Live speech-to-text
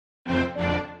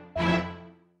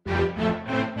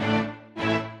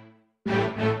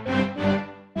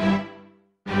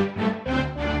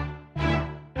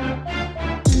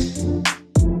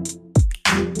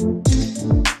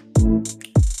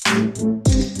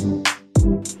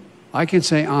I can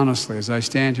say honestly, as I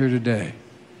stand here today,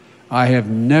 I have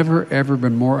never, ever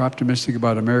been more optimistic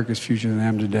about America's future than I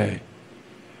am today.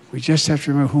 We just have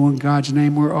to remember who in God's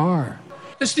name we are.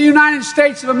 It's the United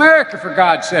States of America, for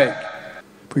God's sake.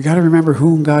 We got to remember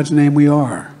who in God's name we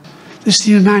are. This is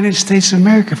the United States of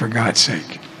America, for God's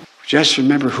sake. Just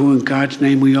remember who in God's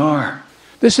name we are.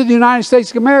 This is the United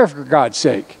States of America, for God's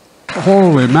sake.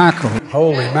 Holy mackerel.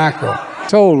 Holy mackerel.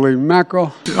 Holy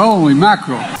mackerel. Holy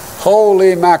mackerel.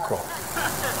 Holy mackerel.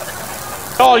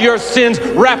 All your sins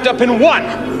wrapped up in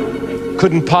one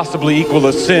couldn't possibly equal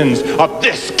the sins of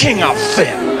this king of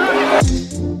sin.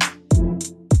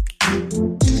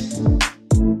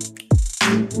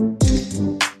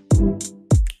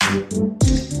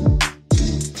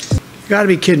 You got to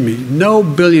be kidding me. No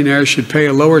billionaire should pay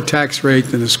a lower tax rate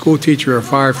than a school teacher or a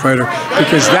firefighter,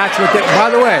 because that's what they, by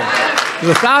the way,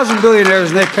 there's 1,000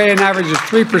 billionaires and they pay an average of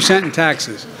 3% in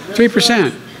taxes.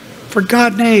 3%. For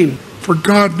God name. For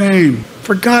God name.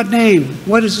 For God name.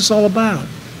 What is this all about?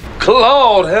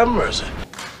 Lord have mercy.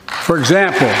 For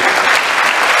example,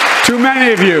 too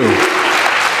many of you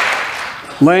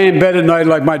lay in bed at night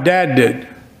like my dad did,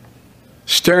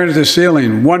 staring at the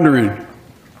ceiling, wondering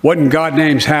what in God's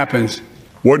names happens.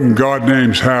 What in God's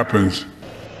names happens?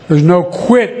 There's no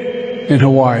quit in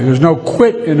Hawaii. There's no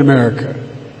quit in America.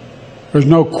 There's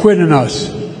no quit in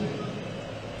us.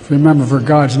 Remember for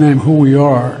God's name who we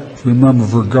are. Remember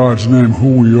for God's name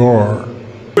who we are.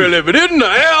 Well, if it isn't the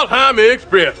Alzheimer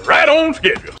Express, right on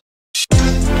schedule.